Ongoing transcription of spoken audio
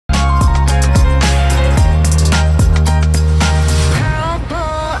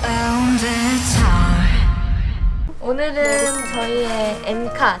저희의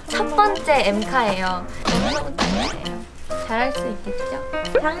M카, 첫 번째 M카예요. 멤버부터 해요. 잘할 수 있겠죠?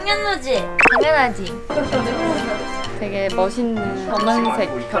 당연하지! 당연하지! 되게 멋있는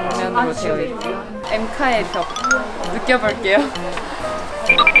검은색 벽면으로 되어 있고요. M카의 벽 느껴볼게요.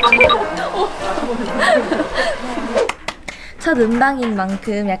 첫 음방인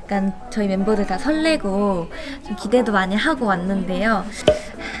만큼 약간 저희 멤버들 다 설레고 좀 기대도 많이 하고 왔는데요.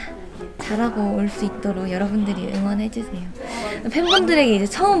 잘하고 올 수 있도록 여러분들이 응원해주세요. 팬분들에게 이제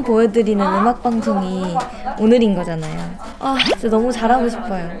처음 보여드리는 음악방송이 오늘인 거잖아요. 아, 진짜 너무 잘하고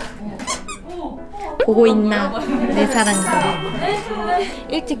싶어요. 보고 있나, 내 사랑들.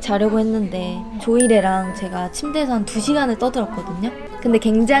 일찍 자려고 했는데 조이레랑 제가 침대에서 한 2시간을 떠들었거든요. 근데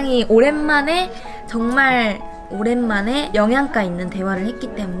굉장히 오랜만에, 정말 오랜만에 영양가 있는 대화를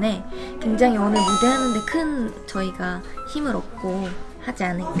했기 때문에 굉장히 오늘 무대하는데 큰 저희가 힘을 얻고 하지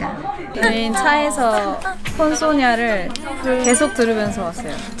않을까. 저희는 차에서 폰소냐를 계속 들으면서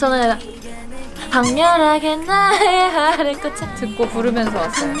왔어요. 저는 강렬하게 나의 아래꽃에 듣고 부르면서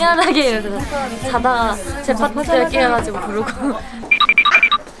왔어요. 강렬하게 이러면서 자다가 제 파트를 깨워가지고 부르고.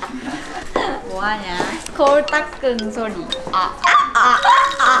 뭐하냐? 거울 닦은 소리.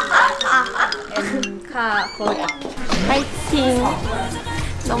 M카 거울 닦기. 파이팅.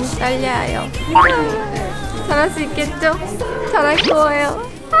 너무 떨려요. 잘할 수 있겠죠? 잘할 거예요.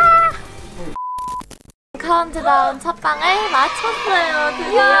 카운트다운 첫 방을 마쳤어요.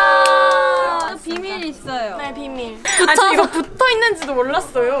 드디어. 비밀이 있어요. 네, 비밀. 이거 붙어 있는지도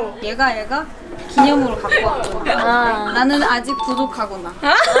몰랐어요. 얘가 기념으로 갖고 왔구나. 나는 아직 부족하구나.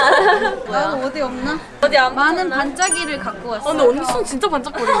 나는 어디 없나? 어디 안 많은 반짝이를 갖고 왔어. 근데 언니 손 진짜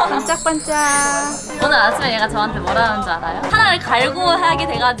반짝거리네. 반짝반짝. 오늘 아침에 얘가 저한테 뭐라 하는 줄 알아요? 하나를 갈고 하게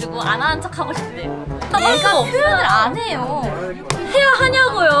돼가지고 안 하는 척 하고 싶대. 얘가 표현을 안 해요. 해야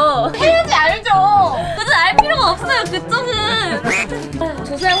하냐고요. 해야지 알죠. 그건 알 필요가 없어요. 그쪽은.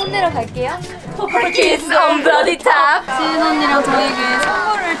 조사랑 혼내러 갈게요. 퍼플키스 on the top. 지은 언니랑 저에게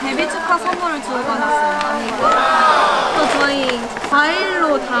선물을, 데뷔 축하 선물을 주고 가셨어요. 또 저희 과일로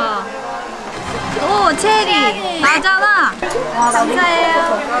다. 오, 체리. 나잖아. 와, 감사해요.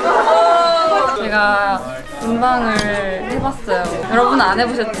 제가 음방을 해봤어요. 여러분 안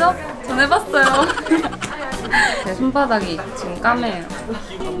해보셨죠? 전 해봤어요. 제 손바닥이 지금 까매요.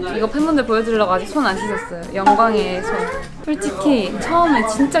 이거 팬분들 보여드리려고 아직 손 안 씻었어요. 영광의 손. 솔직히 처음에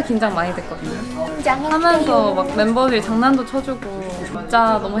진짜 긴장 많이 됐거든요. 하면서 막 멤버들이 장난도 쳐주고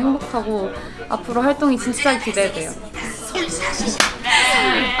진짜 너무 행복하고 앞으로 활동이 진짜 기대돼요.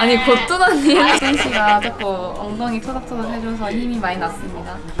 아니 겉돈 언니 혜선 씨가 자꾸 엉덩이 토닥토닥 해줘서 힘이 많이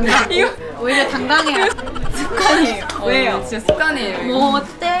났습니다. 이거 오히려 당당해요. 습관이에요. 왜요? 진짜 습관이에요. 뭐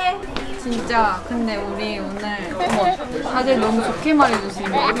어때? 진짜 근데 우리 오늘 다들 너무 좋게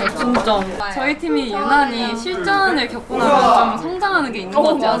말해주시는 것 같아요. 진짜 저희 팀이 유난히 실전을 겪고 나면 좀 성장하는 게 있는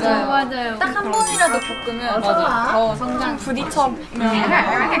것 같아요. 맞아요. 딱 한 번이라도 겪으면 더 성장. 부딪혀면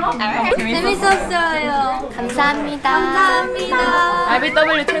재밌었어요. 감사합니다. 감사합니다.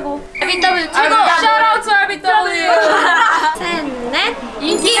 RBW 최고. RBW 최고. 샤라웃 투 RBW. 셋, 넷.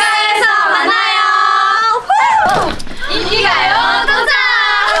 인기가요에서 만나요. 인기가요 도착.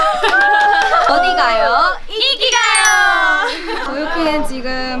 어디 가요? 인기 가요. 유키는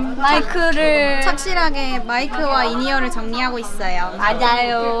지금 마이크를 착실하게 마이크와 인이어를 정리하고 있어요.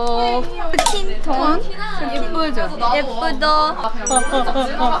 맞아요. 틴톤 예쁘죠? 예쁘도.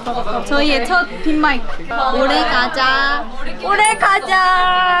 저희의 첫 빈 마이크. 오래 가자. 오래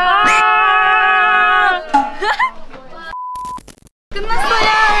가자.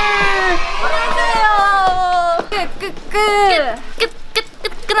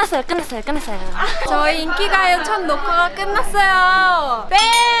 끝났어요. 끝났어요. 저희 인기가요 첫 녹화가 끝났어요. 뱀!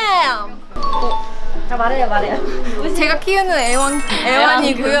 자, 말해요. 제가 키우는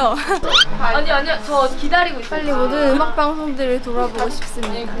애완이고요. 아니요, 저 기다리고 있어요. 빨리 모든 음악 방송들을 돌아보고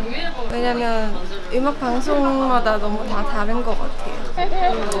싶습니다. 왜냐면 음악 방송마다 너무 다 다른 것 같아요.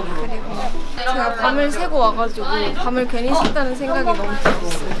 그리고 제가 밤을 새고 와가지고 밤을 괜히 샜다는 생각이 너무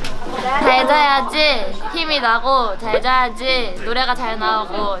들었어요. 잘 자야지 힘이 나고, 잘 자야지 노래가 잘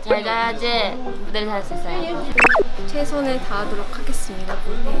나오고, 잘 자야지 무대를 잘 할 수 있어요. 최선을 다하도록 하겠습니다.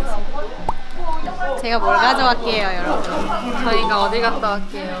 무대에서. 제가 뭘 가져왔게요, 여러분? 저희가 어디 갔다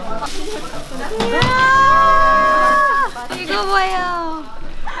왔게요? 이거 봐요.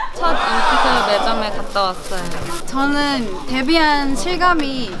 첫 인기가요 매점에 갔다 왔어요. 저는 데뷔한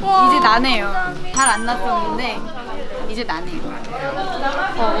실감이 이제 나네요. 잘 안 났었는데 이제 나네요.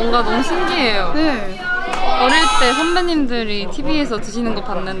 뭔가 너무 신기해요. 네. 어릴 때 선배님들이 TV에서 드시는 거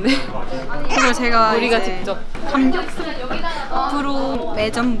봤는데 그걸 제가 우리가 직접 감격스럽게 앞으로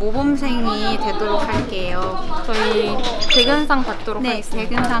매점 모범생이 되도록 할게요. 저희 대근상 받도록 네, 하겠습니다.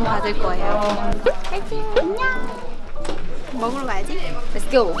 대근상 받을 거예요. 파이팅! 안녕! 먹으러 가야지.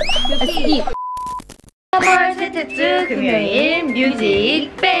 Let's go. Let's eat. 3월 셋째 주 금요일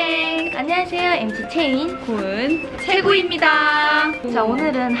뮤직뱅! 안녕하세요, MC 체인 군 최고입니다. 자,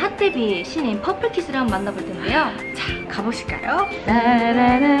 오늘은 핫 데뷔 신인 퍼플키스를 한번 만나볼 텐데요. 자, 가보실까요?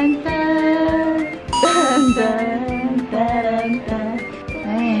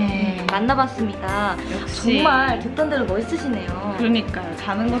 네, 만나봤습니다. 역시. 정말 듣던 대로 멋있으시네요. 그러니까요.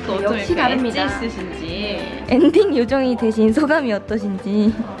 자는 것도 어쩜 역시 이렇게 다릅니다. 엣지 있으신지. 엔딩 요정이 되신 소감이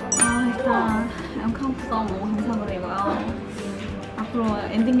어떠신지. 일단 엠카운트 너무 감사드리고요. 앞으로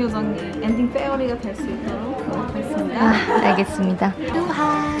엔딩 요정이 엔딩 페어리가 될 수 있도록 노력하겠습니다. 알겠습니다.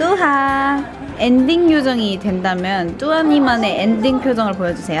 뚜하! 엔딩 요정이 된다면 뚜아님만의 엔딩 표정을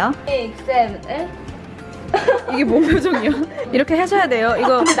보여주세요. 이게 뭔 표정이야? 이렇게 하셔야 돼요.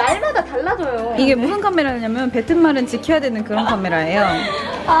 이거 근데 날마다 달라져요. 이게 무슨 카메라냐면 뱉은 말은 지켜야 되는 그런 카메라예요.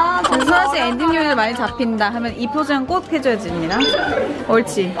 수아 씨 엔딩 요정이 많이 잡힌다 하면 이 표정 꼭 해줘야 됩니다.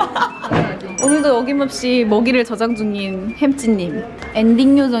 옳지. 오늘도 어김없이 먹이를 저장 중인 햄찌님.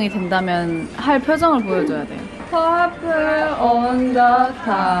 엔딩 요정이 된다면 할 표정을 보여줘야 돼요. Purple on the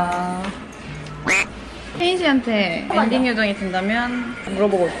top. 혜인 씨한테 엔딩 요정이 된다면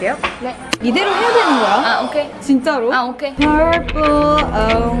물어보고 올게요. 네. 이대로 해야 되는 거야? 아, 오케이. 진짜로? 아, 오케이. Purple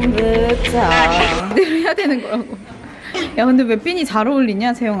on the top. 이대로 해야 되는 거라고. 야, 근데 왜 핀이 잘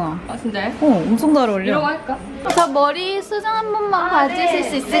어울리냐, 세영아? 아, 진짜요? 엄청 잘 어울려. 이러고 할까? 저 머리 수정 한 번만 봐주실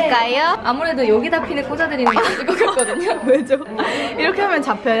수 있을까요? 아무래도 여기다 핀을 꽂아드리는 게 맞을 것 같거든요. 왜죠? 이렇게 하면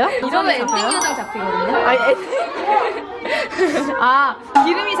잡혀요? 이러면 엔딩 요정 잡히거든요. 아니, 아,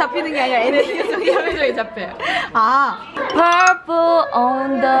 기름이 잡히는 게 아니라 엔딩 요정이 잡혀요. 아, Purple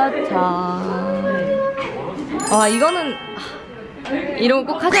on the top. 와, 이거는 이런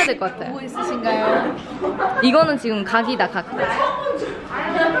거 꼭 하셔야 될 것 같아요. 뭐 있으신가요? 이거는 지금 각이다, 각.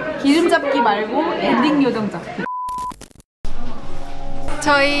 기름 잡기 말고 엔딩 요정 잡기.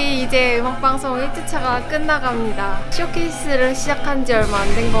 저희 이제 음악방송 1주차가 끝나갑니다. 쇼케이스를 시작한 지 얼마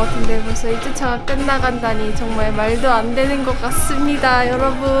안 된 것 같은데 벌써 1주차가 끝나간다니 정말 말도 안 되는 것 같습니다,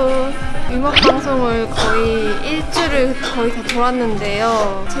 여러분. 음악방송을 거의 일주를 거의 다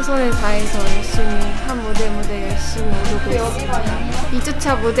돌았는데요. 최선을 다해서 열심히 한 무대 열심히 오르고 있습니다.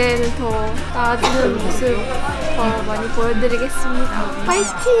 2주차 무대에는 더 나아지는 모습 더 많이 보여드리겠습니다.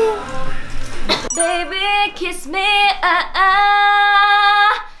 파이팅! Baby kiss me,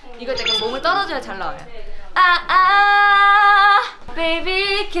 이거 약간 몸을 떨어져야 잘 나와요.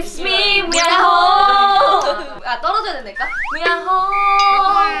 Baby kiss me, 야호. 떨어져야 된다니까? 야호.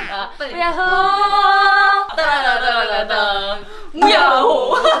 야호. 따라라라라라.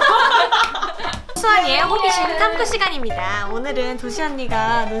 야호. 수아니의 호기심 탐구 시간입니다. 오늘은 도시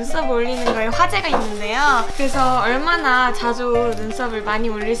언니가 눈썹 올리는 거에 화제가 있는데요. 그래서 얼마나 자주 눈썹을 많이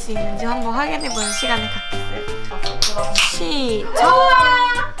올릴 수 있는지 한번 확인해보는 시간을 갖겠어요.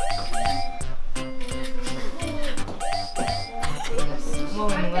 시작! 뭐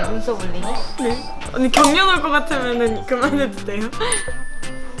하는 거야? 눈썹 올리기? 네. 언니 경련 올 것 같으면 그만해도 돼요?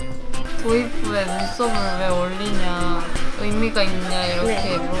 도입 후에 눈썹을 왜 올리냐, 의미가 있냐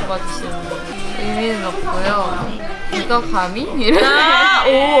이렇게 물어봐 주시는데 의미는 없고요. 네가 감히? 이렇게.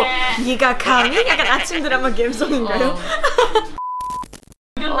 오! 네가 감히? 약간 아침 드라마 감성인가요?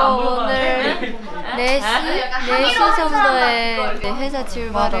 오늘 4시 정도에 회사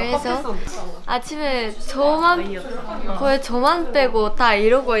출발을 해서 아침에 거의 저만 빼고 다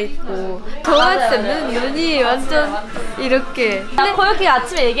이러고 있고 저만 때는 눈이 완전 이렇게 거역이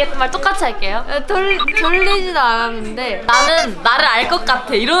아침에 얘기했던 말 똑같이 할게요. 졸리지도 않았는데 나는 나를 알 것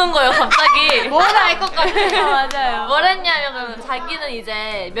같아 이러는 거예요 갑자기. 뭐를 알 것 같아. 맞아요. 뭘 했냐면 자기는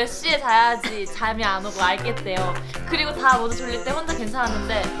이제 몇 시에 자야지 잠이 안 오고 알겠대요. 그리고 다 모두 졸릴 때 혼자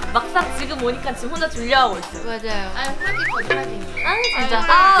괜찮았는데 막상 지금 오니까 지금 혼자 졸려하고 있어요. 맞아요. 아니 솔직히 거짓말쟁이. 아니 진짜.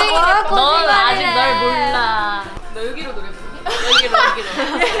 뭐야, 넌 아직 거짓말이래. 널 몰라. 너 여기로 노래 부르니?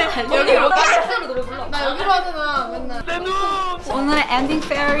 여기로 노래 불러. 나 여기로 하잖아 맨날. 오늘의 엔딩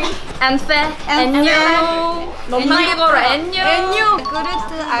페어리. 안페 안녕. 한국어로 안녕.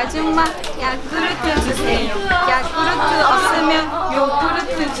 야구르트 아줌마 야구르트 주세요. 야구르트 없으면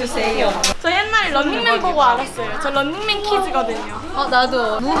요구르트 주세요. 저 옛날에 런닝맨 보고 알았어요. 저 런닝맨 키즈거든요.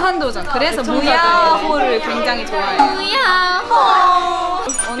 나도 무한도전. 그래서 무야호를 굉장히 좋아해요. 무야호.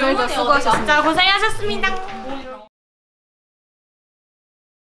 오늘도 수고하셨습니다. 자, 고생하셨습니다.